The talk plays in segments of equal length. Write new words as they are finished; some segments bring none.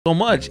so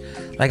much.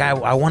 Like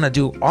I want to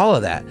do all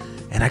of that,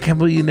 and I can't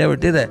believe you never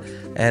did that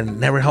and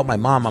never helped my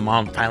mom. My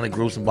mom finally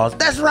grew some balls.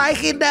 That's right,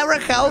 he never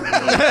helped me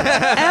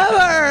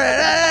ever.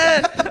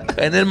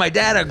 And then my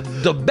dad,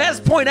 the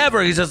best point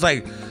ever, he's just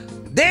like,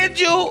 did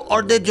you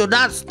or did you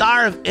not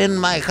starve in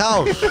my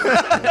house?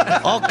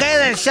 Okay,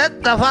 then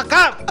shut the fuck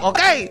up.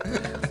 Okay,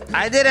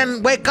 I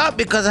didn't wake up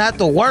because I had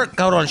to work.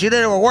 Hold on, she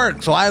didn't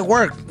work, so I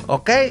worked.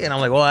 Okay, and I'm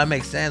like, well, that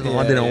makes sense.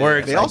 One didn't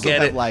work. They so also I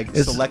get have it. like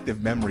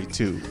selective memory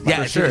too.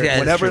 Yeah, for sure. Yeah,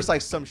 whenever it's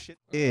like some shit.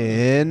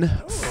 In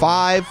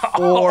 5,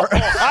 4.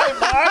 Hi,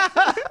 Mark.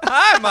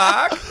 Hi,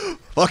 Mark.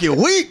 Fucking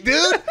weak,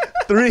 dude.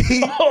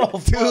 3,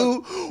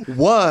 2,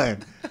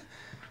 1.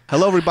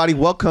 Hello, everybody.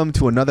 Welcome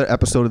to another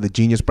episode of the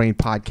Genius Brain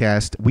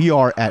Podcast. We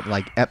are at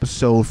like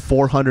episode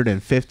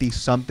 450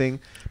 something.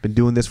 Been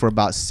doing this for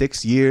about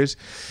 6 years,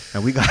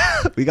 and we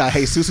got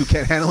Jesus who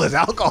can't handle his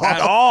alcohol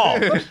At all.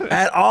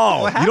 At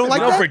all. You don't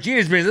like that? For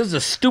Genius Brain, this is a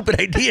stupid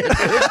idea.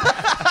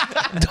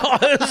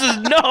 This is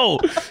no.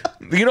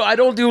 You know, I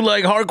don't do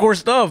like hardcore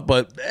stuff,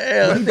 but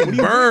man, that thing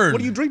burn. What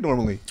do you drink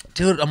normally?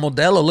 Dude, a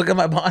Modelo. Look at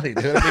my body,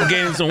 dude. I've been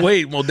gaining some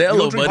weight. Modelo, You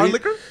don't drink buddy. hard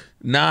liquor?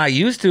 Nah, I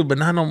used to, but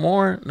not no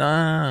more.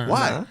 Nah.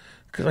 Why?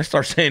 Because I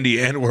start saying the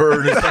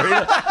N-word and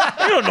stuff.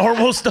 You know,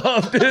 normal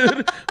stuff,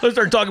 dude. I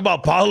start talking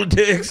about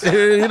politics,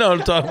 dude. You know what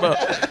I'm talking about.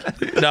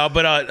 No,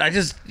 but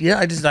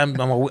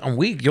I'm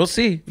weak. You'll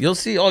see.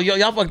 Oh,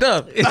 y'all fucked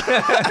up.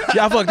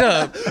 Y'all fucked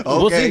up.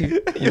 Okay.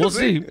 We'll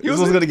see. This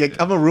was gonna get.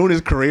 I'm gonna ruin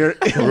his career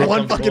in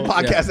one fucking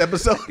podcast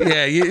episode.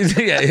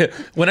 Yeah.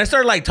 When I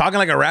start like talking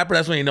like a rapper,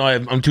 that's when you know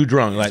I'm too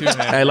drunk. Like,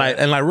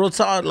 and like real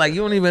talk, like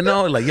you don't even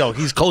know. Like, yo,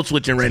 he's code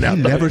switching right now.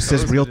 He never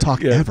says real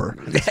talk ever.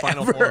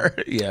 Ever.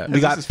 Yeah. We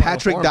got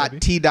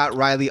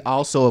Patrick.T.Riley,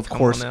 also of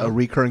course a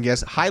recurring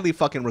guest, highly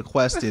fucking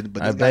requested.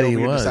 But this guy over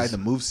here decided to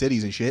move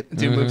cities and shit.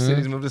 Dude, move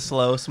cities, move to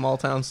slow, small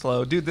town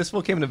slow. Dude, this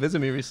fool came to visit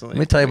me recently. Let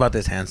me tell you about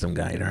this handsome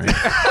guy, all right?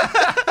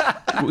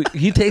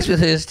 He takes me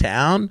to his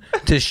town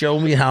to show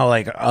me how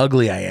like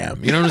ugly I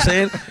am. You know what I'm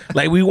saying?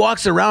 Like we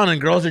walks around and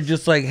girls are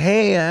just like,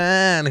 hey,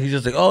 and he's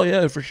just like, oh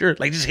yeah, for sure.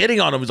 Like just hitting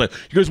on him. He's like,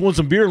 you guys want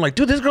some beer? I'm like,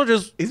 dude, this girl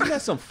just Isn't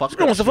that some fucked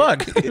girl up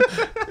wants to shit?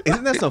 fuck.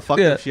 Isn't that some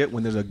fucked up shit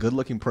when there's a good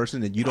looking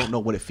person and you don't know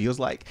what it feels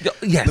like?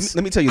 Yes.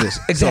 Let me tell you this.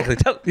 Exactly.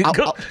 So,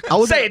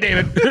 Say it,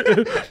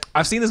 David.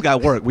 I've seen this guy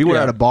work. We were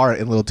at a bar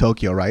in Little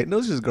Tokyo, right? And there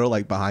was this girl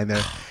like behind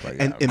there.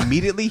 And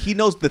immediately he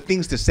knows the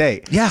things to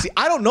say. Yeah. See,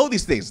 I don't know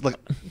these things. Like,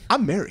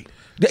 I'm married.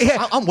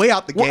 Yeah. I'm way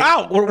out the game. We're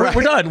out.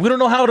 We're done. We don't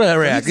know how to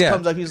react. He Yeah.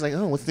 comes up, he's like,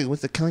 oh, what's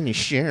the kind of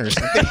share? And the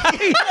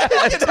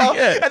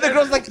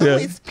girl's like, oh,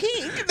 it's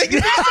pink. They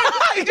just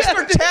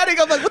start chatting.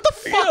 I'm like, what the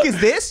fuck is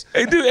this?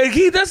 Hey, dude, and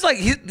he does like,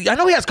 I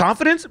know he has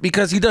confidence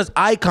because he does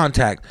eye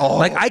contact. Oh.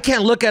 Like, I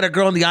can't look at a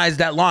girl in the eyes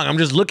that long. I'm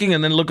just looking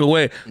and then look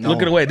away.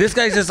 Looking away. This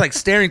guy's just like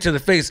staring to the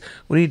face.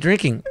 What are you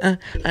drinking?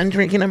 I'm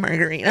drinking a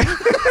margarita.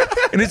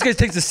 And this guy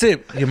takes a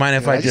sip. Do you mind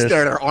if I just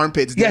stare at her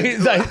armpits, dude. Yeah,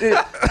 he's like,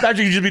 that's what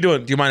you just be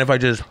doing. Do you mind if I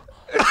just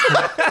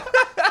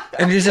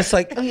and he's just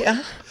like, oh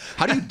yeah.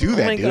 How do you do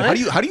that, dude? God.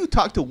 How do you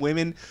talk to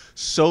women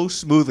so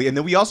smoothly? And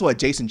then we also had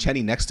Jason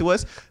Cheney next to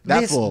us.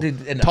 That fool,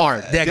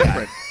 tar,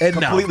 different,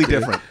 completely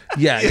different.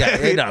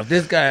 Yeah. No,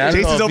 this guy. I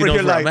Jason's over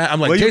here like,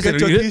 I'm like, where Jason, you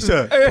get your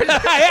t-shirt?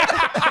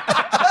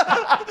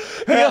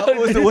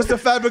 What's the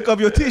fabric of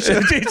your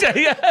t-shirt?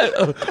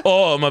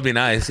 Oh, it must be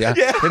nice. Yeah.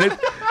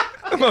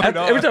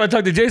 Every time I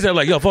talk to Jason, I'm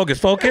like, yo, focus.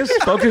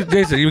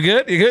 Jason, you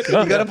good? You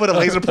gotta put a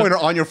laser pointer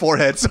on your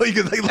forehead so you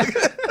can like look.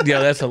 Yeah,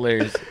 that's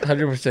hilarious.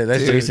 100%.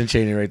 That's Jason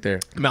Cheney right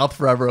there. Mouth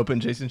forever open,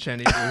 Jason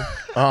Cheney.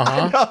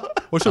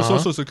 What's your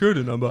social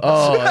security number?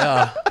 Oh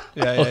yeah.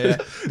 Yeah.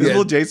 This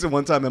little Jason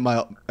one time in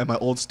my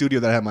old studio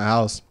that I had at my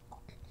house.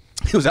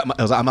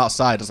 I'm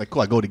outside. I was like,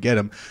 cool. I go to get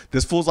him.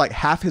 This fool's like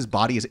half his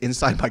body is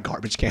inside my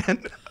garbage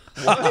can.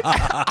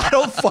 I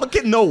don't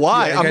fucking know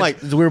why. Yeah, I'm like,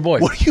 it's a weird boy.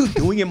 What are you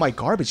doing in my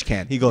garbage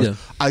can? He goes,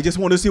 I just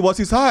want to see what's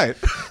inside.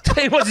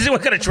 Hey, what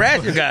kind of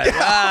trash you got?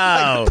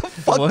 Wow. Like, what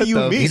the fuck do you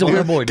mean? He's a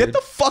weird boy, dude. Get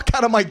the fuck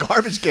out of my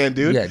garbage can,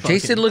 dude. Yeah,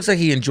 Jason looks like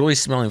he enjoys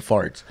smelling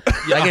farts.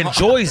 Like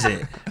enjoys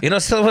it. You know,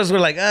 some of us were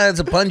like, it's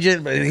a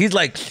pungent, but he's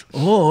like,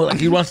 oh, like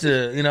he wants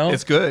to, you know.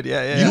 It's good.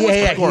 Yeah. He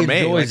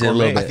enjoys it a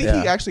little bit. I think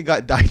he actually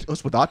got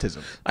diagnosed with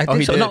autism. I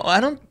think so. Did. No, I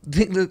don't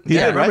think that.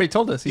 Yeah, Right? remember he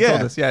told us. He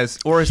told us. Yeah,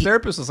 or his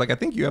therapist was like, I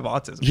think you have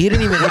autism. He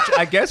didn't even. Which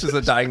I guess is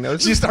a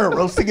diagnosis. She started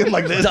roasting him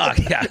like this. Dog,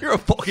 yeah. You're a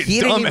fucking He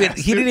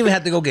didn't even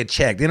have to go get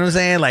checked. You know what I'm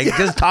saying? Like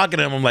just talking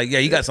to him, I'm like, yeah,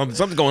 you got something's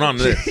going on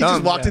there. He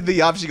just walked into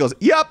the office. She goes,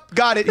 "Yep,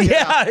 got it."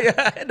 Yeah,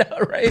 I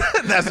know, right?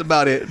 That's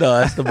about it. No,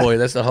 that's the boy.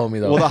 That's the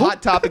homie, though. Well, the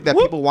hot topic that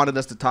people wanted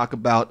us to talk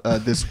about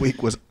this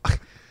week was,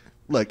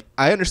 look,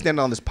 I understand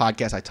on this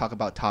podcast I talk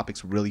about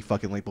topics really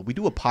fucking late, but we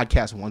do a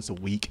podcast once a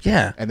week.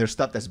 Yeah. And there's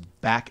stuff that's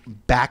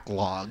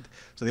backlogged.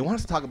 So they want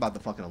us to talk about the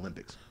fucking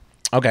Olympics.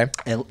 Okay.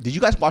 And did you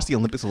guys watch the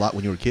Olympics a lot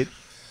when you were a kid?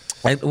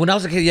 When I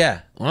was a kid,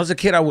 yeah. When I was a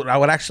kid, I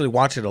would actually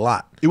watch it a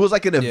lot. It was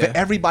like an event.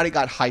 Yeah. Everybody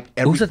got hyped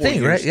every was a 4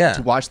 thing, years right? Yeah.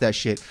 to watch that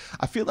shit.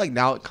 I feel like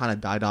now it kind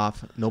of died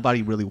off.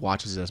 Nobody really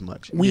watches it as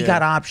much. We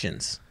got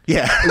options.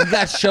 Yeah. We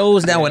got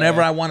shows now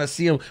whenever I want to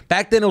see them.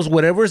 Back then, it was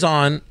whatever's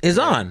on is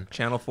on.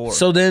 Channel 4.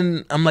 So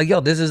then I'm like,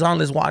 yo, this is on.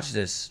 Let's watch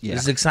this. Yeah.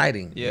 This is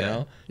exciting. Yeah. You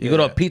know? You Yeah. go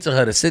to a Pizza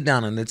Hut to sit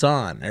down and it's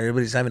on.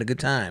 Everybody's having a good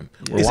time.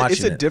 We're watching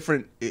It's a it.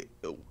 different.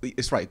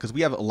 It's right because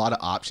we have a lot of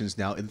options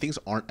now, and things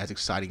aren't as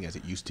exciting as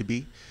it used to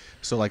be.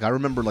 So like I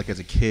remember like as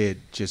a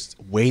kid just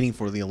waiting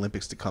for the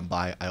Olympics to come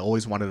by. I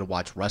always wanted to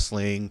watch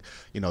wrestling,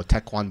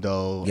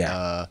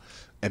 taekwondo,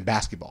 and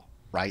basketball.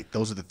 Right,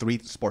 those are the 3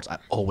 sports I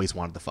always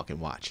wanted to fucking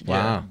watch.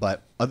 Wow.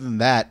 But other than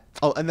that,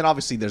 and then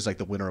obviously there's like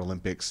the Winter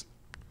Olympics.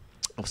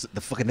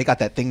 They got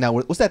that thing now.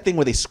 What's that thing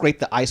where they scrape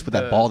the ice with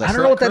that ball? That's I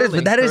don't know what that is,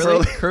 but that is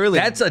curling.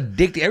 that's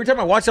addicting. Every time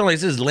I watch it, I'm like,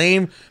 this is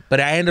lame, but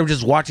I end up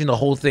just watching the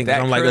whole thing. 'Cause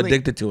I'm like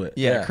addicted to it.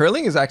 Yeah,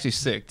 curling is actually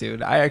sick,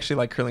 dude. I actually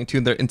like curling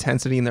too. Their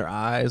intensity in their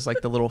eyes,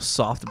 like the little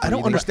soft. I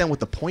don't understand what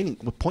the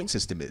point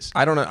system is.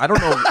 I don't know. I don't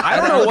know. I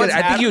don't know what what's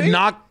I think you happening.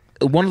 knock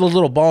one of those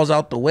little balls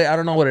out the way. I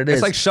don't know what it is.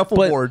 It's like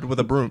shuffleboard with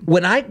a broom.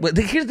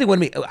 Here's the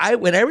thing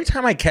when every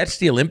time I catch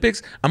the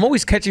Olympics, I'm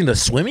always catching the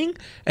swimming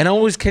and I'm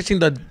always catching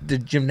the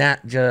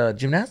gymnastics.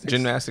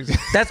 Gymnastics.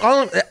 That's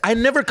all. I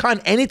never caught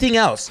anything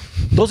else.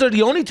 Those are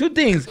the only 2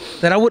 things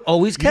that I would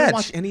always You didn't catch.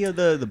 watch any of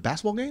the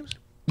basketball games?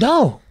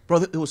 No.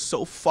 Bro, it was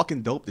so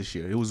fucking dope this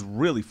year. It was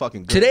really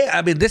fucking good. Today,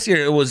 I mean, this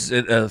year it was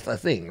a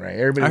thing, right?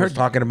 Everybody was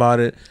talking about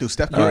it. Dude,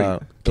 Steph Curry.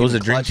 It was a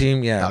dream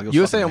team, yeah. Dog, it was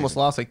USA fucking almost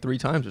amazing. lost like 3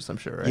 times or some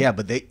shit, right? Yeah,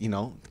 but they,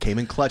 came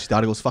in clutch.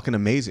 Thought it was fucking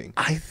amazing.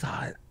 I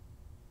thought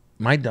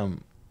my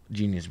dumb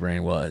genius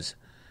brain was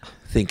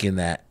thinking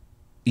that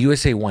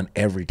USA won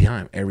every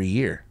time, every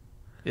year.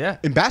 Yeah.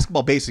 In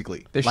basketball,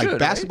 basically. They like should,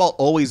 basketball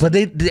always. But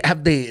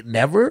they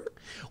never?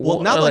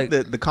 Well, now like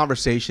the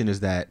conversation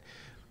is that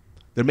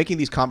they're making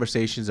these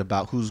conversations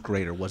about who's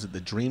greater. Was it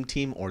the Dream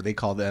Team or they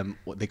call them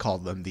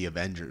the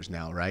Avengers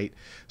now, right?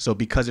 So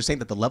because they're saying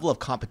that the level of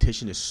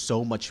competition is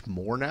so much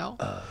more now,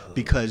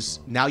 because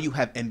now you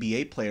have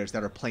NBA players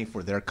that are playing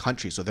for their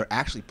country, so they're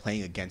actually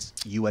playing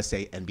against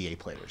USA NBA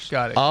players.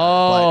 Got it.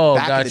 Oh, But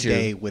back got in the you.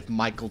 day with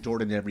Michael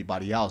Jordan and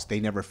everybody else, they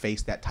never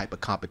faced that type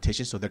of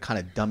competition, so they're kind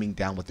of dumbing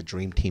down what the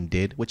Dream Team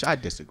did, which I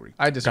disagree.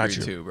 I disagree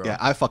you. too, bro. Yeah,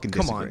 I fucking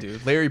Come disagree. on,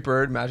 dude. Larry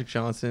Bird, Magic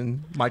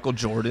Johnson, Michael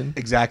Jordan,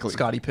 Exactly.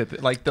 Scottie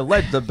Pippen, like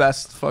the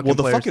best fucking. Well,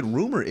 the players. fucking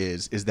rumor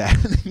is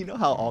that you know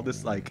how all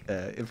this like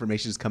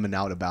information is coming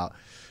out about.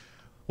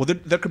 Well,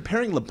 they're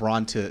comparing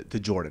LeBron to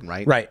Jordan,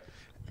 right? Right.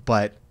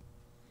 But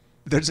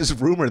there's this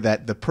rumor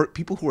that the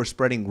people who are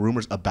spreading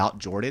rumors about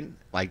Jordan,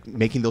 like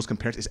making those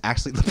comparisons, is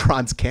actually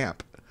LeBron's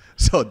camp.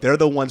 So they're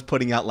the ones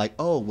putting out like,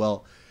 oh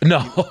well.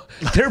 No,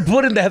 they're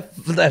putting that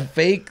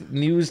fake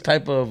news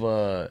type of.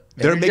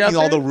 They're energy making out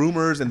all the there?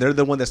 rumors, and they're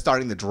the one that's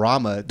starting the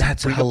drama. To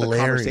That's bring up the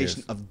hilarious.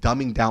 conversation of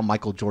dumbing down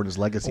Michael Jordan's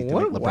legacy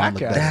What to a make LeBron whack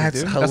look ass, better. That's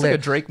dude. That's like a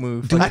hilarious. Drake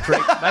move.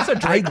 That's a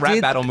Drake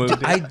rap battle move.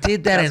 Dude. I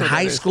did that That's in what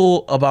high that is.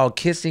 school about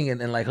kissing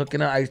and like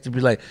hooking up. I used to be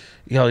like,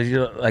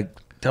 like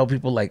tell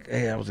people like,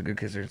 hey, I was a good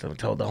kisser. So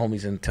tell the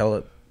homies and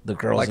tell the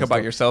girls. Like and about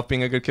stuff. yourself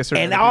being a good kisser.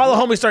 And all the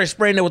homies started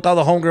spraying it with all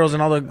the homegirls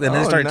and and then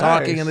Oh, started nice.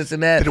 talking and this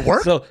and that. Did it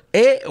work? So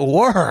it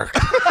worked.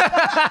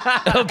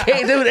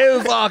 Okay, dude, it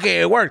was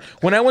okay. It worked.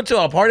 When I went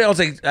to a party, I was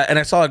like, and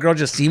I saw a girl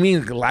just see me,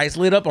 and lights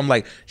lit up. I'm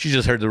like, she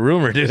just heard the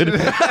rumor, dude.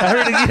 I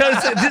heard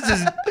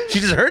it. She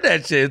just heard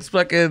that shit. It's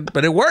fucking,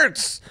 but it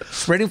works.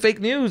 Spreading fake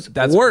news.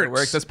 That's works. what it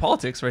works. That's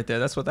politics right there.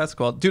 That's what that's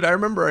called. Dude, I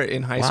remember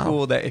in high Wow.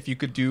 school that if you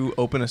could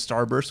open a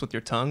Starburst with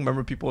your tongue,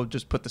 remember people would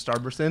just put the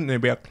Starburst in and they'd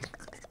be like,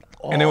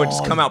 and it would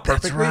just come out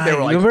that's perfectly. right. They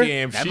were like, Remember?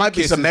 damn, That she might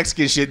be some kisses-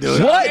 Mexican shit,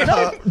 dude. What?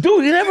 No,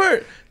 dude, you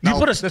never. You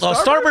put a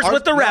Starburst Ours-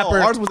 with the no, wrapper.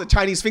 ours was a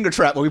Chinese finger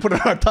trap where we put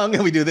it on our tongue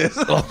and we do this.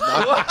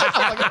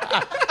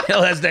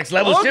 Hell, that's next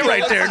level shit Okay,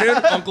 right there, dude.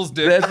 Uncle's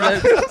dick.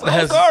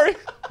 That's Sorry.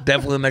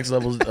 definitely next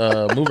level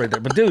move right there.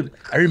 But dude,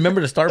 I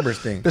remember the Starburst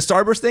thing. The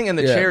Starburst thing and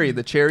the Yeah.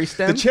 cherry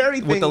stem. The cherry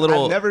thing, with the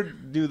little. I never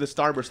do the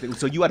Starburst thing.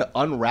 So you had to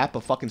unwrap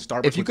a fucking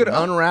Starburst. If you with could your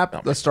mouth?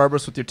 unwrap the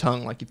Starburst with your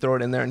tongue, like you throw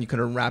it in there and you could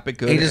unwrap it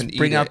good. They just and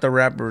bring eat out it. the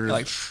wrapper.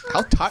 like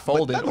How tight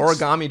fold it.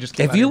 Origami just.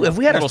 Came If out of if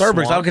we had a little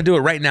Starburst, I swan. could do it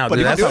right now, But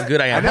dude. if you That's do how it-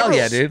 good I am. I Hell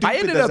never- yeah, dude. I Stupid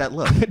ended does up, that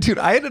look? dude.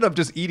 I ended up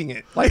just eating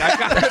it. Like I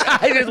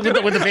got. I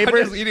just with the paper.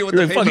 I just eat it with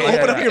You're the like, paper. fuck it,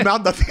 Open yeah, up yeah. your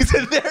mouth, nothing's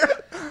in there.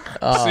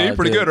 See,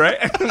 pretty dude. good, right?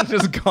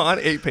 Just gone,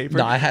 ate paper.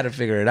 No, I had to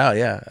figure it out.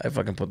 Yeah, I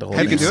fucking put the whole.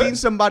 Have thing you in. seen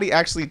somebody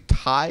actually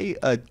tie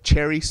a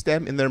cherry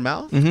stem in their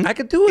mouth? I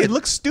could do it. It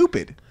looks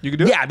stupid. You can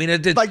do it. Yeah, I mean,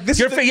 Like, this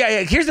is the-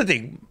 yeah. Here's the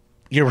thing.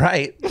 You're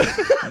right.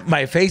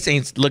 My face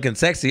ain't looking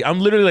sexy. I'm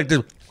literally like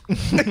this.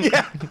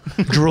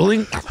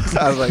 Drooling.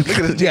 I was like, look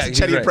at this he's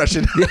Chetty right.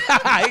 impression.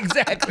 Yeah,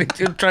 exactly.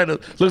 Dude,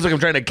 looks like I'm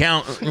trying to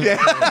count.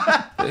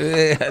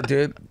 Yeah,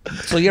 dude.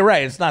 So you're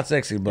right. It's not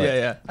sexy, but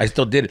Yeah. I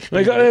still did it.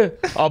 Like,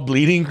 all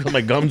bleeding.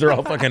 My gums are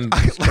all fucking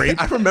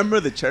scraped. I remember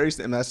the cherry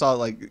stem, and I saw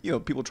like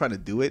people trying to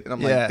do it, and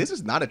I'm Yeah. like, this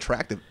is not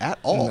attractive at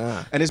all.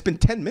 Nah. And it's been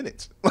 10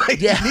 minutes. Like,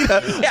 Yeah. you need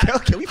a-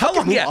 can we How fucking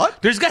long? move Yeah. on?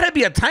 There's got to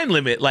be a time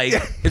limit. Like,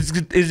 it's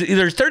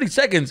either 30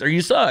 seconds or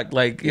you suck.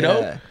 Like, you know?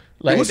 Yeah.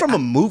 It was from a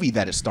movie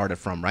that it started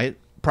from, right?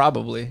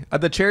 Probably.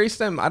 The cherry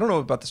stem, I don't know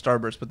about the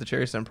Starburst, but the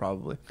cherry stem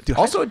probably. Dude,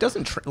 also, it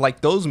doesn't,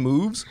 like those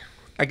moves,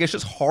 I guess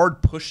just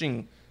hard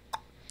pushing.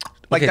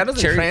 Like, Okay, that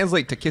doesn't cherry-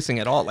 translate to kissing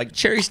at all. Like,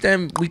 Cherry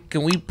stem,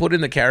 can we put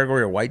in the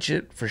category of white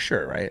shit? For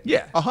sure, right?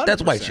 yeah. 100%.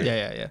 That's white shit.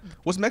 Yeah.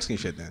 What's Mexican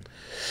shit then?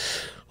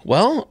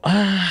 Well,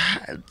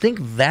 I think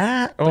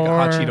that or Like a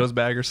hot Cheetos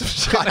bag or some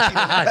shit.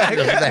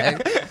 Cheetos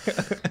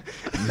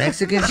bag.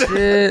 Mexican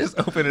shit. Just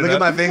open it Look up. at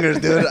my fingers,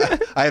 dude.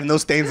 I have no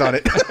stains on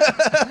it.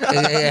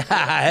 Yeah,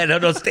 I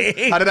don't know.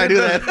 How did I do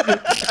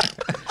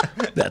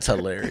that? That's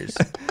hilarious.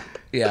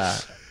 Yeah.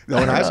 No,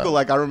 in high school,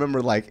 like I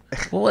remember, like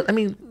Well, what, I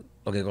mean,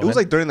 okay, go it was ahead.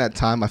 like during that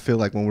time. I feel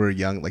like when we were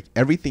young, like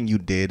everything you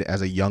did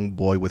as a young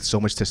boy with so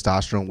much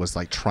testosterone was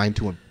like trying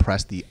to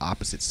impress the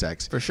opposite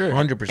sex For sure.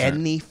 100%.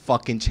 Any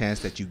fucking chance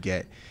that you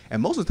get,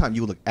 and most of the time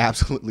you look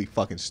absolutely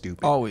fucking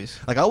stupid. Always.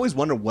 Like I always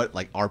wonder what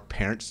like our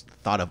parents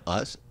thought of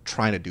us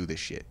trying to do this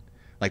shit.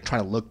 Like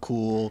trying to look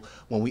cool.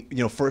 When we,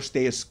 first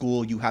day of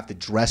school, you have to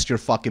dress your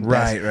fucking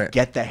best, Right.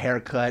 get the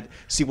haircut,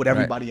 see what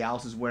everybody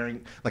else is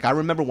wearing. Like I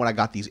remember when I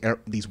got these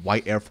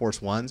white Air Force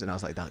Ones, and I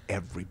was like, "Dog,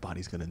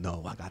 everybody's gonna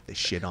know I got this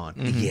shit on."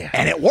 Yeah.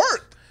 And it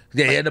worked.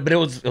 Yeah, but it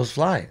was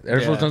fly.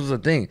 Air Force Ones was a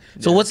thing.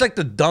 So what's like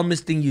the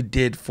dumbest thing you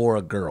did for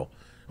a girl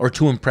or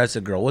to impress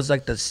a girl? What's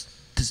like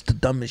the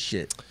dumbest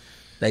shit?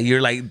 That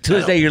you're like, to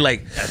this day, you're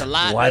like, that's a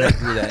lot. Why did I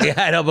do that? Yeah,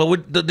 I know,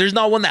 but there's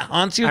not one that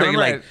haunts you I that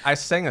you're remember like, I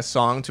sang a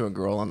song to a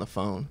girl on the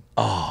phone.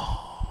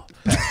 wow.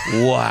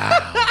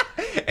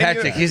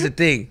 Patrick, here's the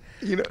thing.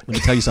 Let me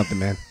tell you something,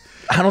 man.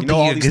 I don't You know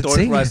all think these you're a good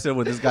stories where I singer. said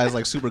where this guy's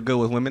like super good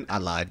with women? I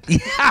lied.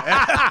 He's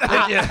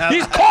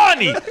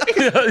corny.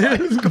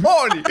 He's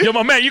corny. Yo,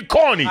 my man, you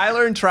corny. I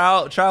learned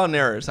trial and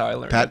error is how I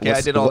learned. Pat, Okay,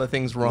 I did all the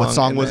things wrong. What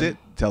song and was then- it?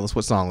 Tell us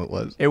what song it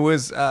was. It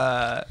was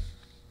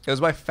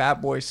by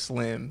Fatboy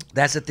Slim.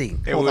 That's the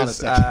thing. It Hold on a was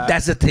second.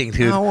 That's the thing,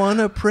 dude. I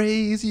wanna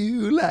praise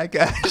you like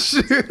I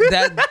should.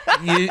 That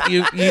you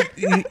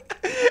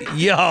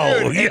yo,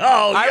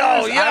 I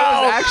was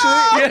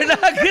actually you're not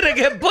gonna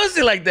get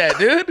pussy like that,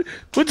 dude.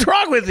 What's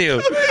wrong with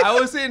you? I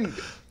was in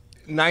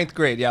 9th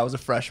grade. Yeah, I was a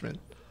freshman.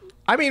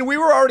 I mean, we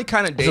were already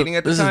kind of dating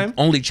at the this time. is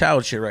only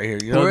child shit right here.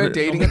 You know? We were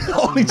dating at the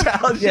Only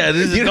child. Yeah,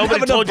 this is You don't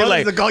nobody have told you enough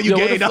like brothers to call you yo,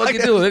 gay, what the fuck dog.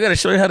 you do? They gotta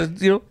show you how to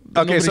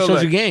nobody shows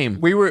look, you game.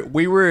 We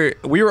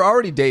were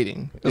already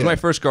dating. It was my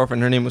first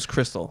girlfriend. Her name was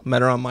Crystal.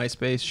 Met her on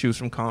MySpace. She was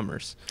from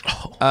Commerce.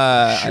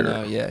 I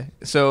know, yeah.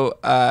 So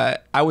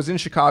I was in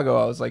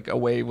Chicago. I was like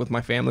away with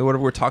my family.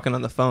 Whatever. We're talking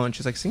on the phone.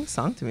 She's like, "Sing a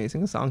song to me.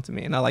 Sing a song to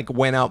me." And I like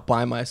went out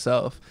by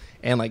myself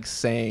and like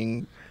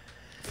sang.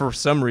 For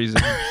some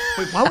reason,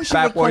 Wait, why was she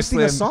Fat Boy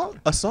requesting a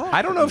Slim. song?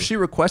 I don't know if she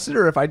requested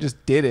or if I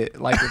just did it.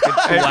 Like, if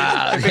it,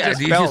 Wow, if it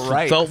just you felt just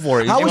right. felt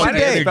for it. How You was might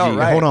your have day? felt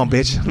right. Hold on,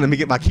 bitch. Let me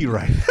get my key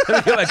right.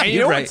 And you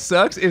know right. what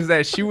sucks is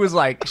that she was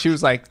like,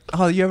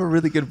 "Oh, you have a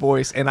really good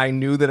voice," and I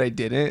knew that I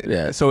didn't.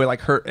 Yeah. So it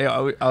like hurt. I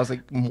was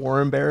like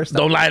more embarrassed.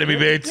 Don't lie to me,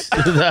 bitch.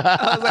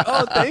 I was like,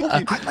 "Oh,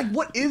 thank you." Like,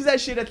 what is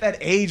that shit at that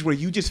age where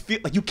you just feel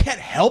like you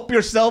can't help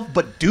yourself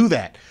but do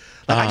that?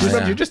 Like, I just yeah.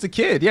 remember You're just a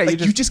kid. Yeah.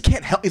 like, you just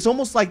can't help. It's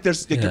almost like you're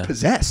Yeah.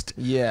 possessed.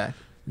 Yeah. Like,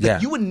 Yeah.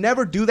 you would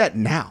never do that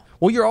now.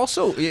 Well, you're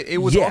also. It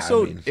was Yeah,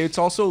 also. I mean- It's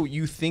also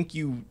you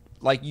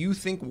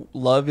think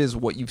love is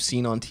what you've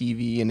seen on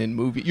TV and in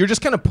movie. You're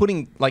just kind of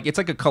putting like it's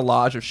like a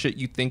collage of shit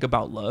you think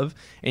about love,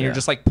 and you're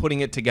just like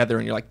putting it together,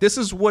 and you're like, this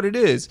is what it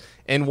is.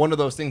 And one of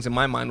those things in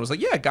my mind was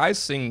like, yeah, guys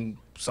sing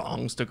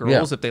songs to girls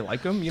Yeah. if they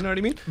like them. You know what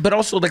I mean? But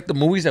also, like the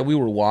movies that we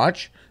would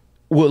watch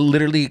will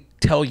literally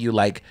tell you,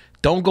 like,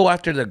 don't go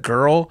after the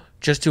girl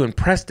just to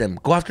impress them.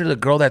 Go after the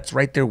girl that's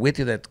right there with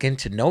you, that's getting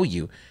to know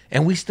you.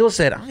 And we still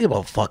said, I don't give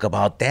a fuck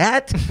about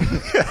that.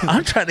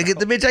 I'm trying to get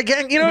the bitch I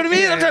can. You know what I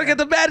mean? I'm trying to get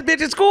the bad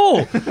bitch at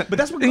school. But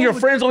that's what And your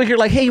girls- friends over here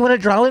like, hey, you want to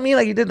draw with me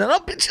like you did that? Oh,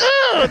 bitch,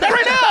 not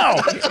right now.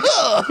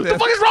 What the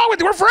fuck is wrong with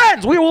you? We're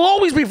friends. We will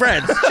always be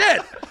friends.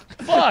 Shit.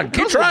 Fuck,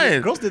 keep trying.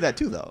 Girls did that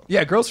too, though.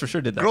 Yeah, girls for sure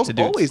did that. Girls to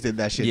dudes. always did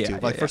that shit Yeah, too.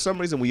 Like yeah, for yeah. some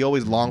reason, we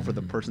always long for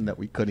the person that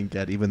we couldn't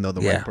get, even though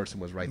the Yeah. right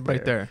person was right there.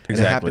 Right there. And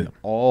Exactly. it happened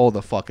all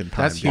the fucking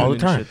time. That's dude. human All the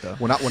time. shit, though.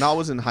 When I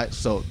was in high,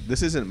 so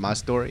this isn't my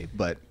story,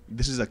 but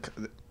this is a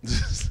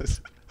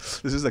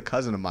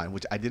cousin of mine,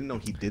 which I didn't know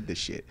he did this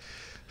shit.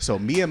 So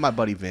me and my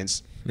buddy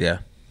Vince, Yeah.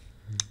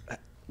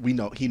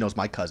 he knows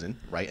my cousin,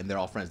 right? And they're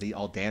all friends. They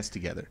all dance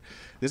together.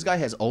 This guy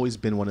has always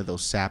been one of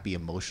those sappy,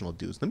 emotional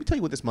dudes. Let me tell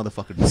you what this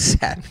motherfucker did.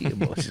 Sappy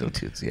emotional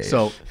dudes. Yeah.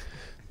 So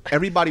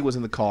everybody was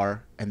in the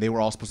car, and they were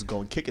all supposed to go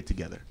and kick it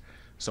together.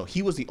 So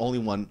he was the only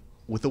one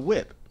with a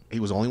whip. He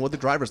was the only one with the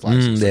driver's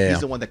license. So yeah. he's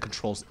the one that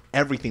controls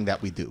everything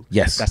that we do.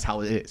 Yes. That's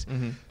how it is.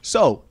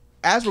 So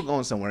as we're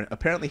going somewhere,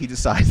 apparently he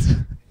decides,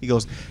 he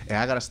goes, hey,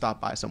 I got to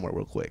stop by somewhere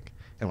real quick.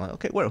 And we're like,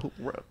 okay, where?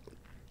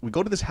 We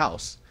go to this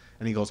house,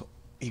 and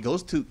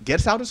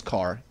gets out his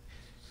car.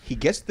 He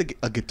gets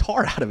a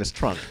guitar out of his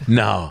trunk.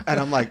 No. And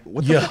I'm like,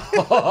 what the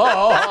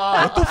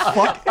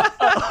fuck?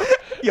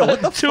 Yo,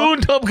 what the fuck?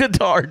 Tuned up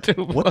guitar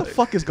too. What the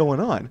fuck is going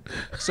on?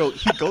 So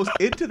he goes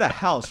into the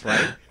house,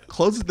 right?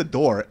 closes the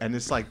door, and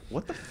it's like,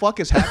 what the fuck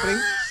is happening?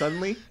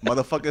 Suddenly,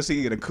 motherfucker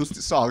singing an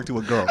acoustic song to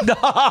a girl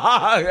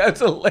That's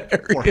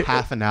hilarious. for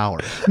half an hour.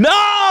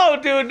 No,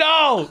 dude,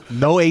 no.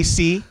 No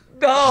AC.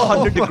 No.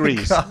 100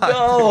 degrees.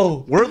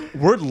 No.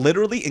 We're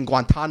literally in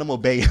Guantanamo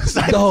Bay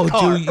inside No, the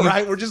car, dude, you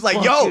right? We're just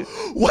like, yo,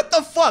 what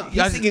the fuck? He's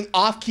Guys- singing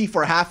off key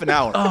for half an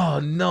hour.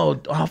 Oh,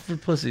 no. Off for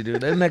pussy,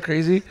 dude. Isn't that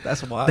crazy?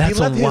 That's wild. He That's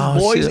left a his wild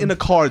boys shit. in the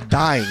car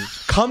dying.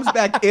 Comes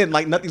back in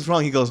like nothing's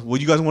wrong. He goes, "What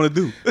do you guys want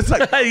to do?" It's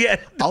like, Yeah.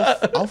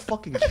 I'll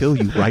fucking kill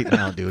you right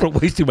now, dude. For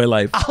wasting my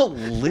life. I'll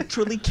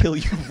literally kill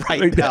you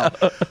right Right now.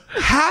 now.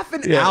 Half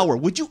an Yeah. hour.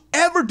 Would you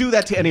ever do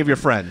that to any of your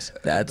friends?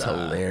 That's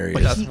hilarious.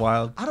 But That's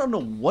wild. I don't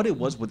know what it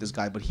was with this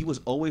guy, but he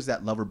was always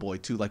that lover boy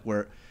too. Like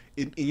where,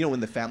 in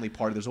the family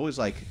party, there's always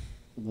like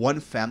one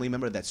family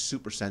member that's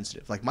super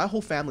sensitive. Like my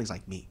whole family's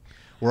like me.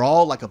 We're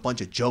all like a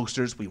bunch of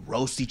jokesters. We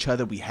roast each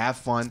other. We have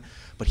fun.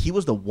 But he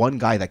was the one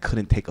guy that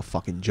couldn't take a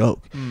fucking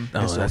joke.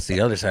 Oh, that's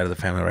the other side of the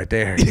family right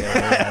there.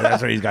 Yeah,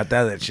 that's where he's got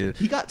that shit.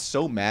 He got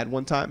so mad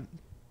one time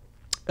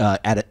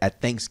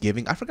at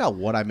Thanksgiving. I forgot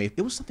what I made.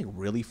 It was something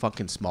really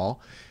fucking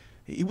small.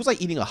 He was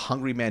like eating a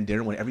hungry man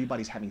dinner when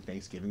everybody's having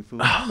Thanksgiving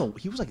food. I don't know.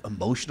 He was like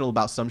emotional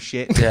about some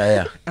shit.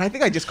 Yeah. And I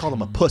think I just called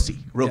him a pussy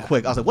real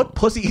quick. I was like, what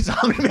pussy eats a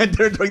hungry man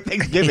dinner during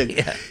Thanksgiving?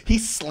 Yeah. He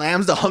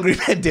slams the hungry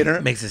man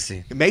dinner. Makes a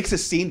scene. Makes a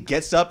scene,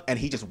 gets up, and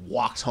he just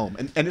walks home.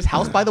 And his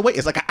house, by the way,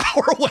 is like an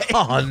hour away.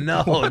 Oh,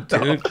 no,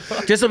 dude.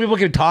 Just so people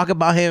can talk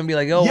about him and be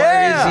like, yo, where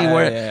Yeah. is he?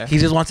 Where Yeah. He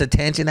just wants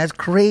attention. That's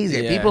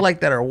crazy. Yeah. People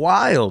like that are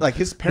wild. Like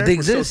his But parents they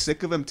were so exist.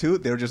 sick of him too.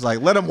 They were just like,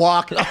 let him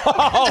walk.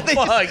 Oh, And they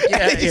fuck. just, Yeah,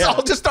 and they just yeah.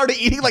 all just started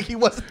eating like he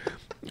was.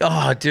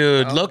 Oh,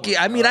 dude, Loki.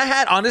 I mean, I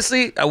had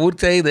honestly, I would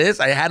say this.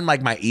 I had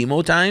like my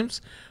emo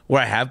times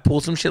where I have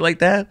pulled some shit like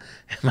that,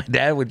 and my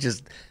dad would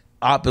just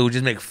would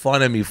just make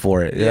fun of me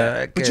for it.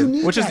 Yeah, But you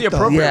need Which is that, the though.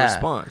 appropriate Yeah.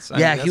 response. I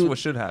Yeah, mean, that's he- what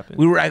should happen.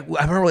 I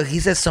remember when he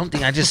said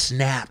something. I just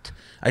snapped.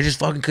 I just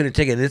fucking couldn't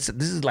take it. This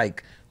is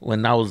like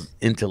when I was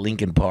into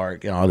Linkin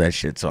Park and all that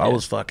shit. So I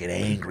was fucking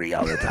angry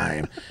all the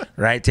time,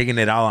 right? Taking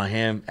it out on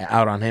him. And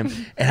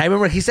I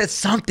remember he said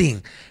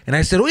something, and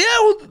I said, "Oh yeah,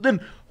 well, then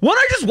why don't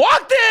I just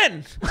walked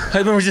in?" I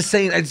remember just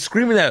saying, I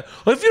screaming that,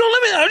 "Well, if you don't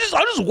let me,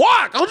 I'll just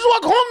walk. I'll just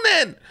walk home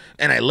then."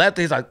 And I left.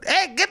 He's like,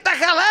 "Hey, get the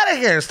hell out of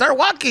here! Start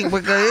walking."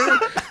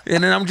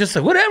 And then I'm just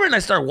like, "Whatever." And I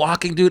start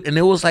walking, dude. And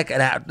it was like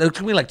it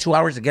took me like 2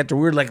 hours to get to.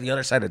 We were like the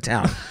other side of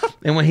town.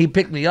 And when he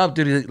picked me up,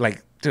 dude,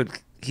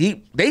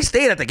 they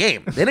stayed at the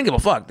game. They didn't give a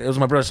fuck. It was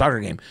my brother's soccer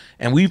game,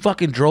 and we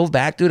fucking drove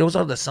back, dude. It was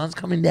all the sun's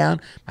coming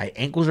down, my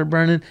ankles are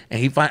burning,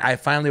 and I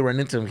finally run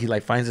into him. He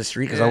like finds the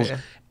street because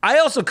I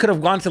also could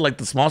have gone to like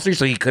the small street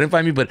so he couldn't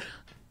find me, but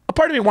a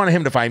part of me wanted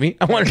him to find me.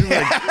 I wanted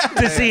him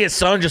to see his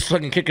son just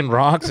fucking kicking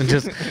rocks and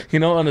just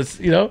on his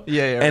And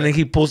then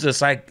he pulls to the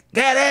side,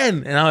 get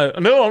in, and I'm like,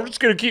 no, I'm just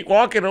gonna keep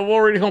walking. I'm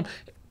already home.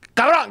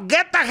 Cabrón,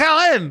 get the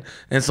hell in.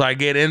 And so I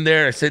get in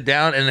there, I sit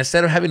down, and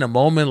instead of having a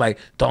moment like,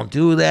 don't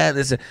do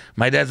that,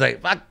 my dad's like,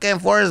 fucking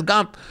Forrest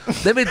Gump.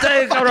 Let me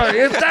tell you,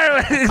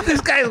 cabrón, this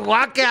guy's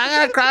walking. I'm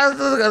going to cross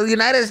the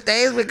United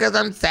States because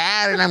I'm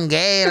sad and I'm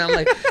gay. And I'm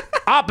like,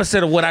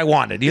 opposite of what I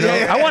wanted,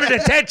 I wanted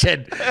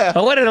attention. I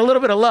wanted a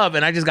little bit of love,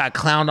 and I just got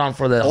clowned on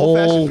for the whole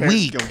Old-fashioned parents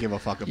week. don't give a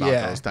fuck about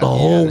those types The of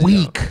whole things.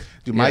 week.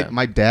 Dude,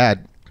 my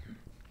dad.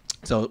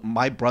 So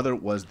my brother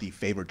was the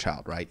favorite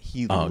child, right?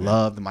 He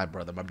loved my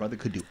brother. My brother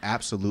could do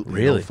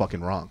absolutely no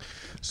fucking wrong.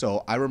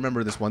 So I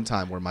remember this one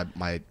time where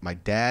my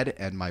dad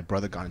and my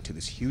brother got into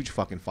this huge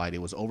fucking fight.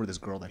 It was over this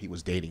girl that he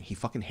was dating. He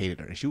fucking hated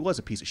her, and she was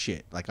a piece of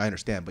shit. Like, I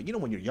understand, but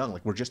when you're young,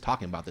 like we're just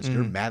talking about this,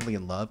 you're madly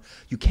in love.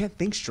 You can't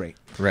think straight.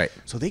 Right.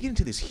 So they get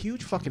into this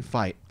huge fucking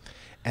fight.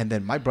 And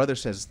then my brother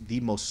says the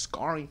most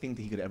scarring thing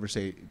that he could ever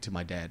say to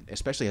my dad,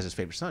 especially as his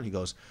favorite son. He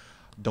goes,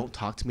 "Don't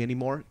talk to me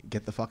anymore.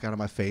 Get the fuck out of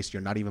my face.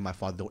 You're not even my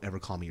father. Don't ever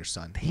call me your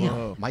son."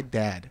 Damn. My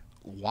dad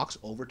walks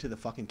over to the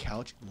fucking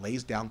couch,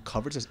 lays down,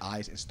 covers his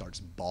eyes, and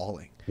starts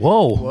bawling.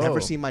 Whoa. Never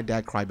seen my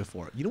dad cry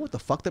before. You know what the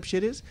fucked up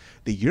shit is?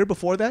 The year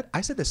before that, I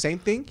said the same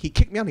thing. He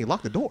kicked me out and he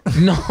locked the door.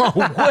 No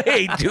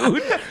way,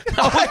 dude.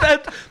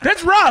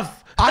 That's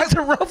rough. That's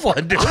a rough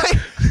one, dude. I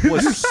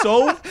was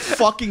so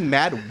fucking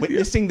mad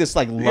witnessing this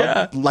like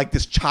love, like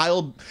this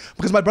child,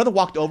 because my brother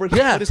walked over, he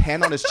put his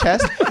hand on his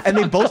chest, and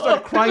they both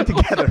started crying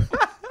together.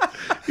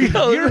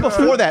 The year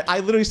before that, I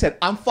literally said,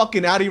 "I'm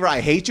fucking out of here. I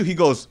hate you." He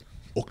goes,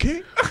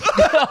 "Okay."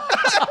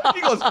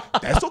 He goes,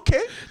 "That's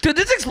okay." Dude,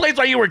 this explains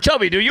why you were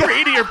chubby, dude. You were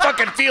eating your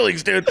fucking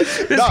feelings, dude.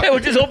 This guy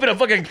would just open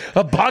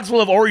a box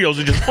full of Oreos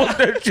and just fuck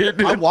that shit,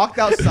 dude. I walked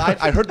outside.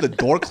 I heard the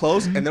door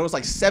close, and there was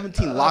like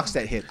 17 locks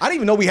that hit. I didn't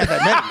even know we had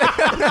that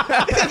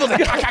many. It was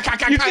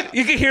like,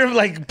 You can hear him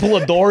like pull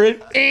a door in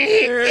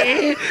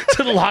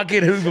to lock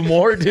it even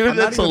more, dude. I'm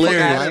not That's even fucking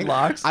hilarious.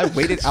 lying. I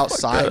waited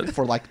outside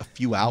for like a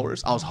few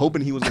hours. I was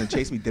hoping he was going to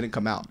chase me. Didn't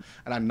come out.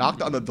 And I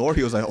knocked on the door.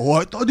 He was like, "Oh,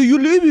 I thought you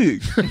were leaving."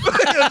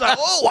 He was like,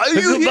 "Oh." Why are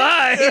you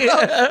Goodbye. here?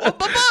 Well,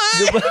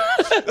 bye-bye.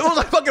 It was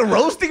like fucking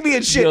roasting me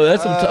and shit. Yo,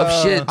 that's some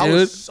tough shit, dude. I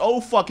was so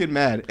fucking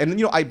mad.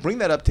 And I bring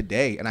that up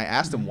today, and I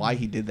asked him why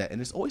he did that, and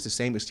it's always the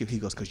same excuse. He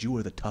goes, "Because you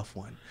were the tough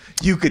one.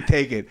 You could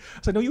take it." I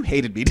was like, "No, you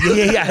hated me." Dude.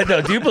 Yeah,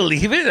 no. Do you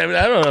believe it? I mean,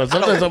 I don't know.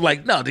 Sometimes I'm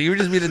like, no, dude, you were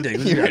just being a dick.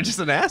 You're just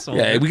an asshole.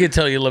 Yeah, we can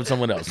tell you love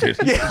someone else. Dude.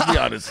 Yeah. Let's be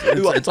honest.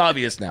 It's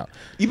obvious now.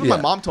 Even Yeah.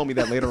 my mom told me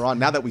that later on.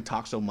 Now that we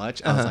talk so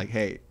much, I was like,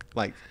 "Hey,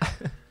 like."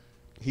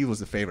 He was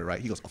the favorite, right?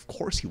 He goes, of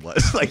course he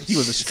was. Like, he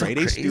was a straight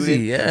A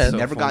student. Yeah, He's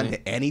never gotten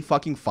into any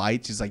fucking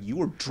fights. He's like, you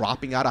were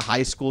dropping out of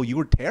high school. You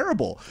were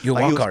terrible. You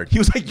like, walk hard. He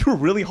was like, you were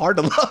really hard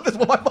to love. That's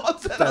what my mom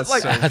said. I was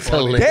like, That's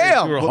hilarious.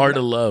 damn. You were hard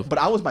to love. But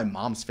I was my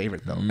mom's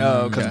favorite, though.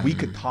 Oh, Because okay. we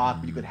could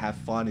talk, you could have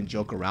fun and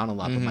joke around a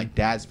lot. But my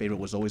dad's favorite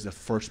was always the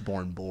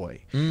firstborn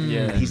boy.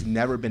 Yeah. And he's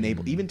never been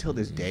able, even till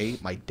this day,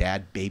 my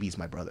dad babies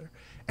my brother.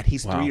 And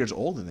he's 3 years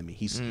older than me.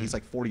 He's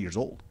like 40 years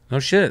old. No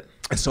shit.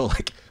 And so,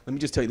 like, let me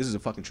just tell you, this is a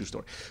fucking true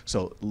story.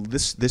 So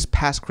this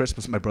past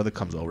Christmas, my brother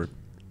comes over.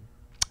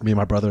 Me and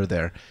my brother are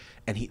there,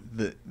 and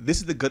this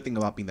is the good thing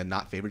about being the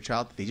not favorite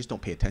child. They just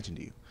don't pay attention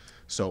to you.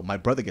 So my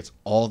brother gets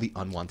all the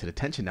unwanted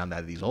attention now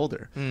that he's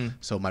older.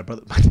 So my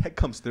dad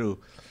comes through,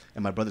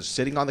 and my brother's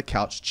sitting on the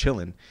couch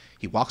chilling.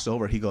 He walks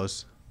over. He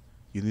goes,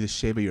 "You need to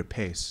shave at your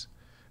pace."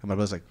 And my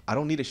brother's like, "I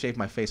don't need to shave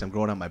my face. I'm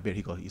growing out my beard."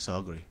 He goes, "It's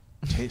ugly."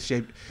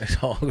 Shave. It's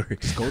all ugly.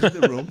 Just goes to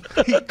the room.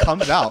 He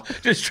comes out.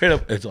 Just straight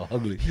up, it's all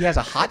ugly. He has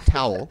a hot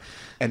towel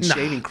and Nah,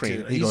 shaving cream.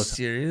 dude, are He you goes,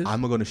 serious?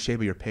 "I'm going to shave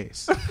at your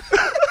pace."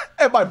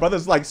 And my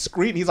brother's like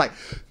screaming. He's like,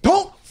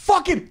 "Don't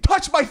fucking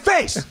touch my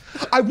face.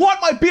 I want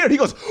my beard." He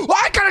goes, "Well,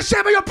 I got to shave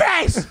at your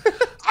pace.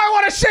 I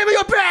want to shave at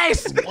your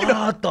pace."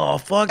 What the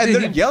fuck? And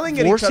Dude, they're he yelling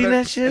at each forcing other.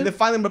 that shit? And then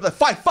finally, my brother,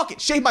 "Fine, fuck it.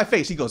 Shave my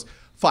face." He goes,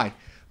 "Fine."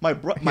 My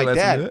lets him do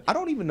dad, it? I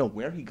don't even know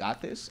where he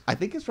got this. I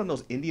think it's from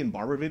those Indian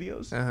barber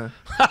videos.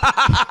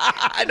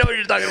 I know what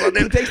you're talking about.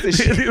 He takes the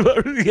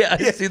shit. Yeah,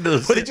 I've seen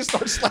those. But he just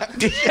starts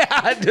slapping.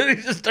 Yeah, dude,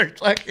 he just starts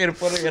fucking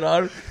putting it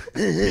on.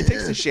 He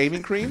takes the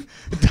shaving cream,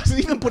 doesn't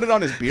even put it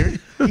on his beard.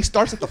 He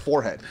starts at the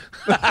forehead.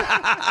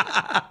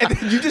 And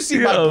then you just see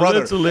my Yo, brother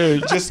that's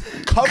hilarious. just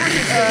covering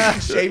his face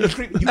with shaving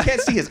cream. You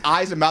can't see his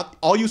eyes and mouth.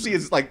 All you see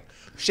is like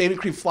shaving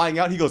cream flying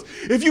out. He goes,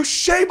 "If you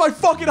shave my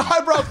fucking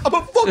eyebrows, I'm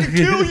gonna fucking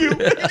kill you."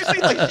 And you just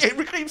see like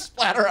shaving cream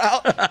splatter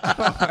out.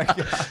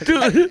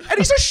 Dude. And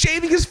he starts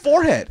shaving his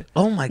forehead.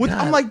 Oh my God.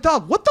 I'm like,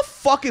 "Dog, what the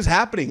fuck is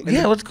happening?" And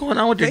Yeah, what's going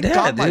on with your thank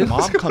dad, God my dude?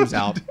 mom comes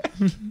out.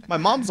 My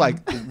mom's like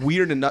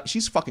weird and nut.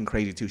 She's fucking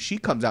crazy too. She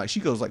comes out.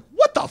 She goes like,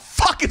 "What the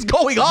fuck is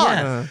going on?"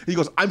 Yeah. He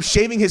goes, "I'm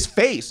shaving his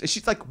face." And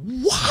she's like,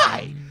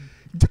 "Why?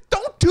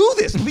 Don't do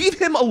this. Leave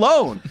him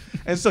alone."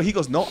 And so he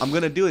goes, "No, I'm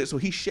gonna do it." So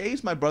he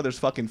shaves my brother's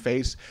fucking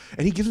face,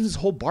 and he gives him this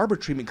whole barber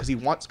treatment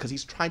because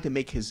he's trying to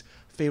make his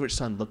favorite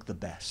son look the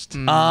best.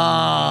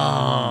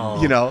 Oh.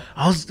 You know?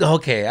 I was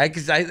okay. I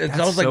was like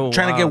so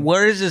trying to get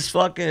where's this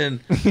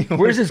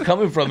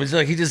coming from? It's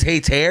like he just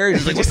hates hair.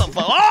 He's like, what the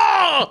fuck?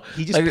 Oh!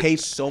 He just Like,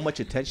 pays so much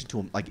attention to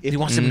him. Like if he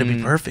wants him to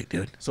be perfect,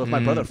 dude. So if my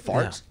brother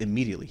farts,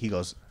 immediately he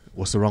goes,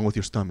 "What's wrong with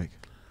your stomach?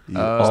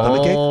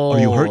 Stomach ache? Are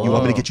you hurt? You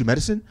want me to get you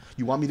medicine?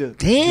 You want me to?"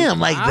 Damn,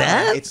 like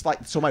that? It's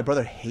like, so my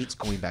brother hates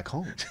going back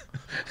home.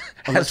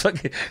 That's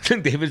fucking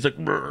David's like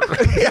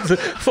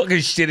fucking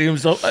shitting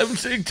himself. I'm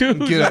sick too.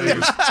 Get out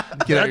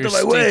of your Out of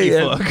my way,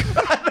 yeah.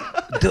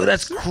 Dude,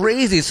 that's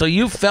crazy. So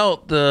you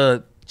felt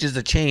the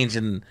change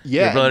in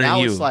your Yeah, brother and now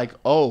and you. it's like,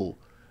 oh,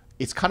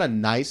 it's kind of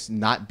nice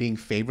not being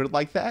favored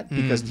like that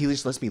because he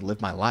just lets me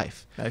live my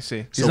life. I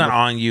see. He's not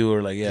on you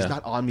or like He's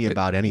not on me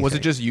about anything. Was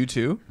it just you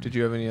two? Did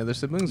you have any other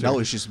siblings? No,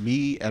 or- it's just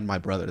me and my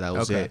brother. That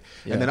was Okay. it.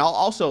 Yeah. And then I'll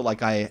also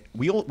like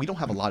we don't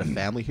have a lot of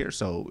family here,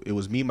 so it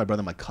was me, my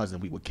brother, and my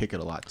cousin. We would kick it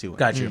a lot too.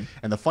 Got you.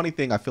 And the funny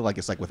thing, I feel like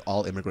it's like with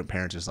all immigrant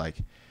parents, is like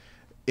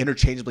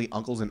interchangeably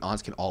uncles and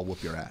aunts can all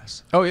whoop your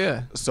ass. Oh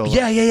yeah. So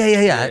Yeah.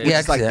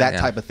 it's like yeah, that yeah.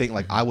 type of thing.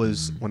 Like I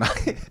was when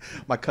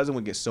my cousin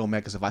would get so mad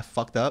because if I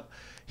fucked up,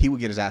 he would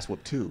get his ass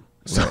whooped too.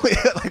 So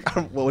like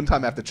one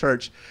time after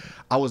church,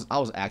 I was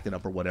acting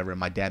up or whatever, and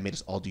my dad made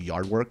us all do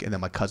yard work, and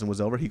then my cousin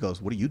was over. He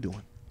goes, "What are you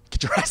doing?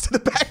 Get your ass to the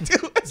back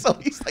too." And so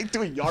he's like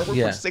doing yard work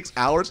Yeah. for 6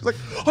 hours. He's like,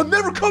 "I'm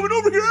never coming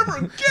over here ever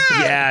again."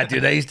 Yeah,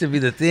 dude, that used to be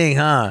the thing,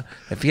 huh?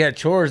 If you had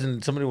chores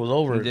and somebody was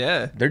over,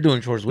 Yeah. they're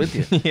doing chores with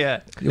you. Yeah.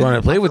 You want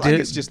to play with Like it?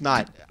 it's just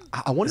not.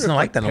 I wonder It's if not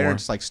like like that no more.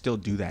 parents like still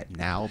do that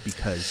now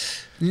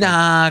because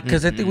Nah,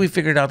 because I think we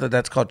figured out that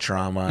that's called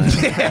trauma.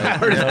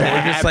 We're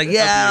just like,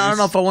 I don't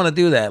know if I want to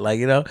do that. Like,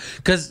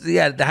 because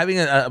having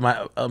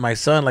my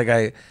son,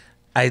 like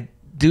I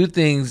do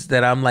things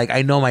that I'm like,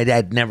 I know my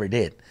dad never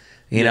did.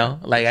 You know,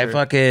 like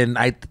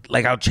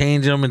I'll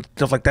change them and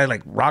stuff like that,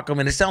 like rock them.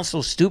 And it sounds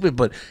so stupid,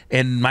 but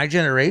in my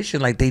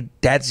generation, like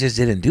dads just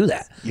didn't do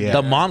that. Yeah.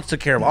 The moms took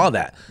care of all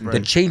that. The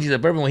changing the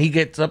bourbon when he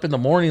gets up in the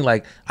morning,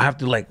 like I have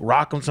to like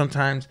rock him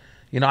sometimes.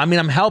 I mean,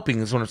 I'm helping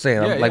is what I'm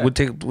saying. Yeah, Like yeah.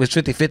 it's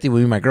 50-50 with me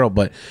and my girl.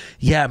 But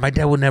yeah, my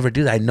dad would never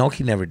do that. I know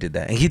he never did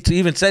that. And he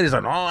even said, he's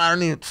like, "Oh, I don't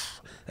need,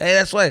 hey,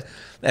 that's why."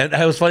 And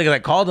it was funny because I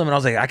called him and I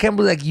was like, "I can't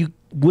believe like you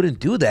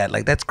wouldn't do that.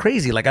 Like that's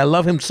crazy. Like I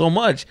love him so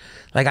much.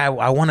 Like I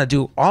want to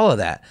do all of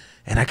that."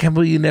 And I can't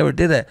believe you never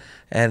did that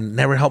and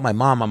never helped my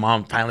mom. My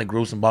mom finally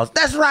grew some balls.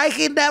 That's right,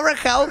 he never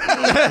helped me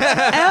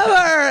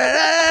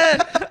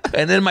ever.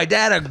 And then my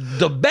dad,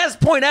 the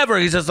best point ever,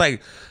 he's just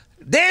like,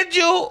 did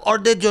you or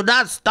did you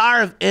not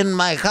starve in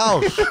my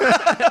house?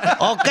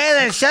 Okay,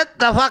 then shut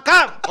the fuck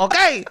up.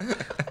 Okay,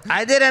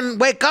 I didn't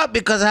wake up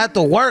because I had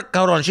to work.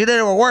 Hold on, she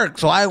didn't work,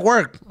 so I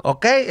worked.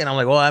 Okay, and I'm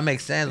like, well, that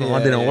makes sense.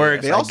 One didn't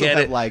work. They so also I get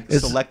have it. like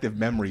selective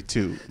memory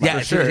too. Like,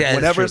 Yeah, sure. Yeah,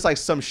 whenever it's like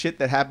some shit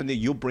that happened to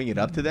you, you'll bring it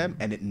up to them,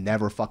 and it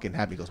never fucking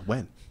happened. He goes,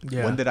 when?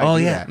 Yeah. When did I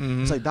do that?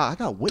 Mm-hmm. It's like, dog, I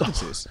got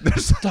witnesses.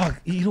 Dog,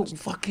 you don't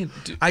fucking.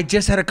 I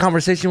just had a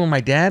conversation with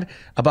my dad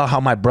about how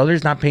my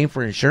brother's not paying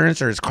for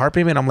insurance or his car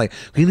payment. I'm like,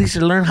 we need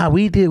to learn how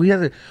we did. We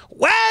had to.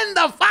 When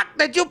the fuck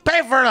did you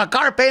pay for the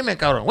car payment,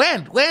 Cody?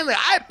 When did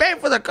I pay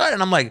for the car?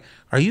 And I'm like,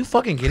 are you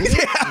fucking kidding me?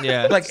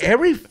 Yeah. Like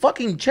every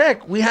fucking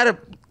check, we had to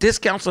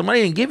discount some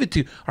money and give it to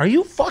you. Are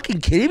you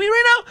fucking kidding me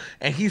right now?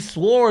 And he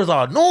swore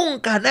all,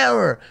 nunca,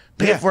 never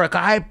pay for a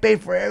car. I pay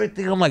for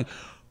everything. I'm like,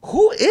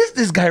 who is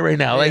this guy right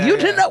now? Like, you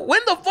did not. When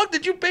the fuck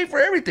did you pay for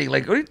everything?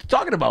 Like, what are you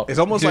talking about? It's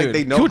almost like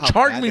they know you how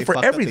charge bad me they for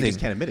fucked up, everything. They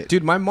just can't admit it.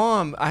 Dude, my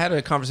mom, I had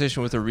a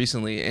conversation with her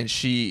recently, and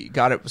she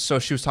got it. So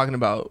she was talking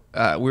about,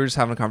 we were just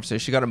having a conversation.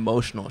 She got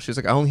emotional. She was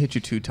like, I only hit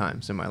you 2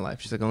 times in my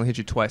life. She's like, I only hit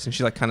you twice. And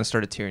she like kind of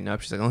started tearing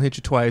up. She's like, I only hit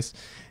you twice.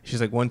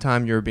 She's like, one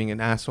time you were being an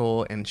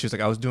asshole. And she was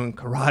like, I was doing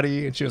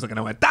karate. And she was like, and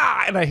I went,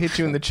 ah, and I hit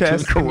you in the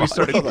chest. And we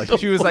started,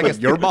 she was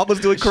like, your mom was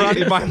doing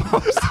karate? My mom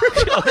was doing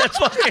Yo, that's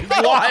fucking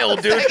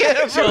wild, dude.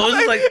 Yo,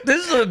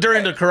 this is like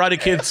during the Karate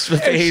Kids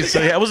phase. So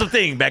yeah, it was a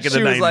thing back in the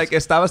 90s. She was like,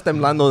 estabas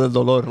temblando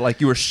del dolor,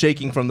 like you were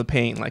shaking from the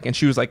pain, like. And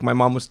she was like, my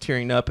mom was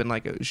tearing up and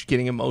like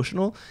getting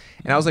emotional,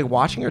 and I was like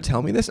watching her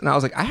tell me this, and I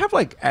was like, I have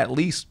like at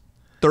least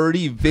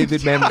 30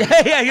 vivid memories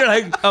yeah, you're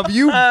like of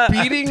you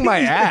beating my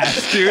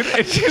ass, dude.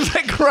 And she was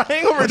like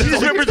crying over. She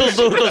just remembers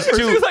those two.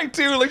 She was like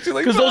two, like she's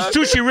like, because those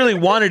two she really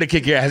wanted to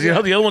kick your ass. You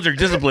know, the other ones are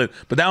disciplined,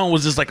 but that one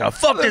was just like a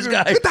fuck this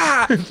guy.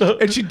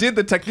 And she did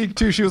the technique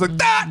too. She was like,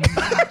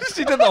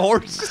 she did the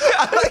horse.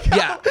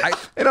 Yeah,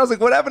 and I was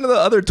like, what happened to the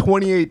other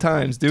 28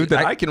 times, dude,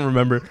 that I can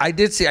remember? I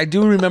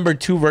do remember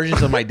 2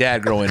 versions of my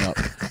dad growing up.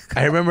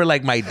 I remember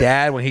like my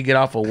dad when he get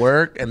off of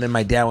work, and then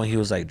my dad when he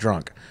was like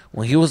drunk.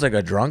 When he was like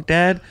a drunk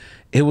dad,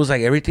 it was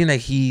like everything that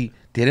he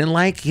didn't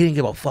like, he didn't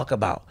give a fuck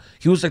about.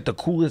 He was like the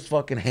coolest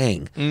fucking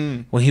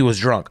hang when he was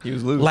drunk. He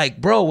was loose. Like,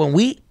 bro, when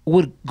we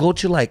would go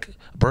to like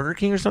Burger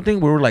King or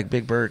something, we were like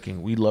big Burger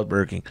King. We loved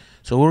Burger King.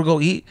 So we would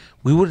go eat.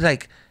 We would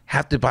like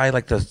have to buy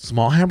like the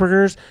small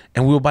hamburgers,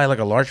 and we would buy like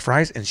a large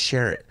fries and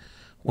share it.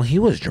 When he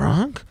was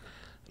drunk,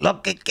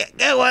 look,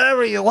 get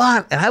whatever you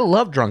want. And I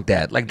love drunk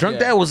dad. Like drunk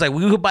dad was like,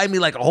 we would buy me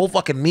like a whole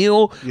fucking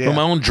meal with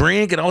my own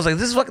drink, and I was like,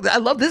 this is fucking, I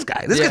love this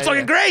guy. This guy's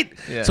fucking great.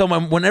 Yeah. So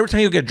whenever time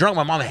you get drunk,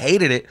 my mom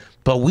hated it,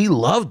 but we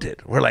loved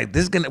it. We're like,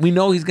 we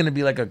know he's gonna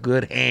be like a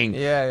good hang.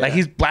 Like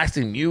he's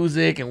blasting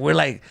music, and we're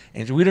like,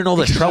 and we didn't know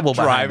the trouble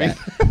behind that.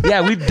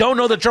 Yeah, we don't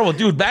know the trouble,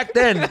 dude. Back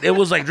then, it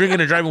was like drinking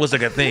and driving was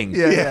like a thing.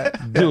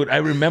 Dude, I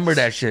remember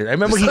that shit. I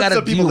remember he got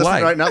a people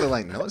DUI. right now, they're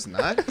like, no, it's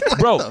not.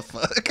 Bro, what the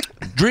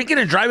fuck? Drinking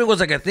and driving was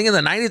like a thing in the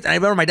 90s. And I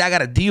remember my dad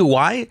got a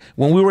DUI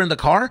when we were in the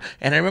car.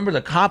 And I remember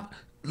the cop,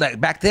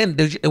 like back then,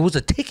 it was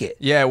a ticket.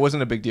 Yeah, it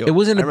wasn't a big deal. It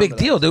wasn't a big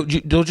deal.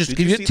 They'll just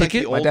give you a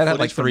ticket. My dad had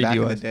like 3 back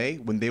DUIs. in the day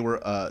when they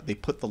were they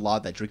put the law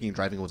that drinking and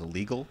driving was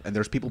illegal, and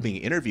there's people being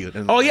interviewed.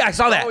 And Oh yeah, I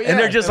saw that. And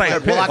they're just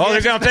like, well,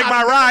 they're gonna take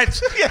my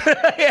rights.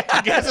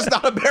 I guess it's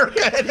not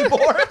America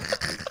anymore.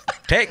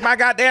 Take my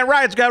goddamn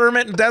rights,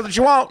 government, and that's what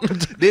you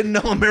want. Didn't know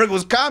America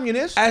was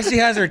communist. As she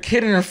has her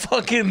kid in her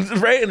fucking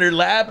in her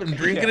lap and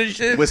drinking and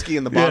shit. Whiskey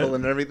in the bottle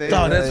and everything.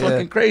 Oh, that's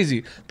fucking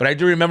crazy. But I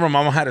do remember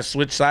Mama had to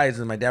switch sides,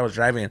 and my dad was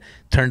driving and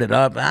turned it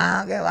up. I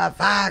don't give a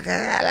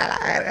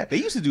fuck. They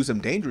used to do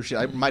some dangerous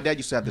shit. My dad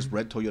used to have this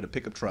red Toyota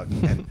pickup truck,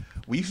 and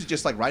we used to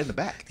just like ride in the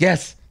back.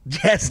 Yes,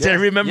 I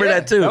remember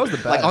that too. That was the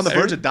best. Like on the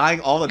verge of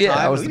dying all the time.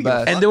 that was the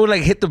best. And they would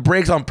like hit the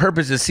brakes on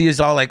purpose to see us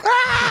all like,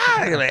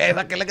 ah! You're like, hey,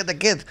 fucking look at the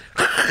kids.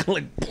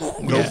 Like,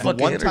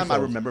 One time I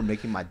remember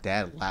making my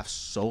dad laugh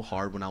so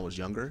hard when I was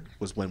younger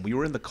was when we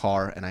were in the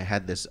car and I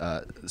had this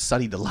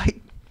Sunny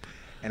Delight.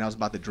 And I was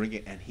about to drink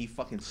it, and he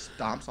fucking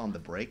stomps on the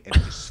brake, and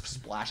it just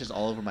splashes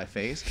all over my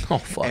face. Oh,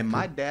 fuck. And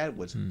my dad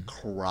was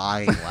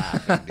crying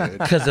laughing, dude.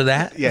 Because of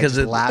that? Yeah, just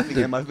laughing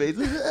at my face.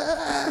 You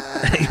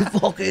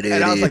fucking idiot.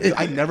 And I was like, dude,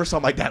 I never saw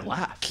my dad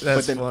laugh. That's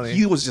but then funny.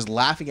 he was just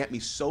laughing at me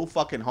so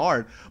fucking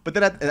hard. But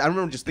then I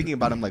remember just thinking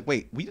about it. I'm like,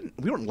 wait, we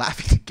weren't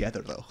laughing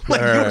together though.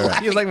 Like you were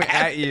laughing He was like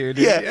at you,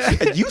 dude. Yeah,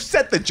 and you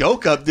set the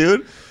joke up,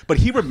 dude. But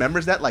he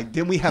remembers that. Like,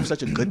 didn't we have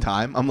such a good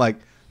time? I'm like,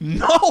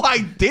 no, I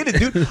didn't,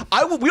 dude.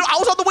 I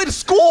was on the way to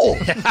school.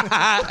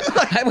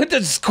 I went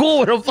to school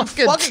with a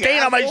fucking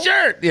stain on my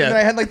shirt. Yeah. And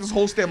I had like this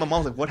whole stain. My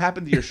mom's like, what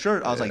happened to your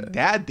shirt? I was like,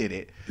 Dad did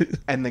it.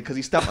 And then because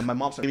he stopped, and my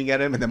mom started screaming at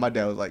him, and then my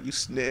dad was like, you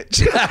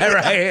snitch.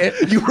 Right.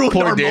 You ruined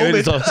Poor our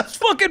David. moment. It's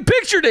fucking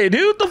picture day,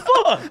 dude. The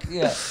fuck?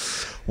 Yeah.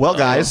 Well,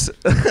 guys,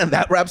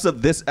 that wraps up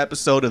this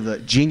episode of the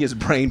Genius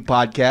Brain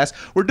Podcast.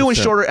 We're doing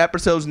shorter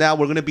episodes now.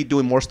 We're going to be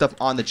doing more stuff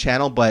on the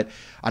channel, but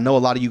I know a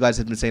lot of you guys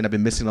have been saying I've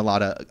been missing a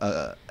lot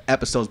of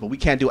episodes, but we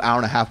can't do hour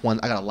and a half ones.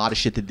 I got a lot of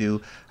shit to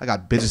do. I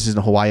got businesses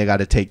in Hawaii I got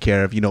to take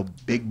care of,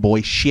 big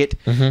boy shit.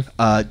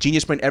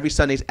 Genius Brain every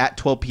Sundays at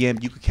 12 p.m.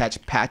 You can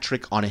catch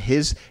Patrick on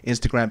his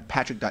Instagram,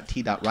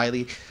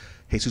 patrick.t.riley.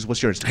 Jesus,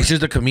 what's your Instagram? Jesus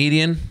the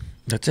Comedian.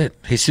 That's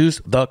it.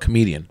 Jesus the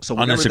Comedian. So on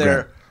whenever Instagram.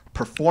 they're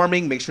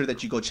performing, make sure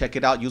that you go check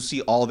it out. You'll see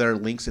all their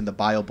links in the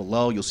bio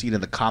below. You'll see it in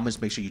the comments.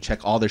 Make sure you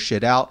check all their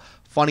shit out.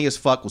 Funny as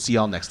fuck. We'll see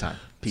y'all next time.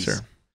 Peace. Sure.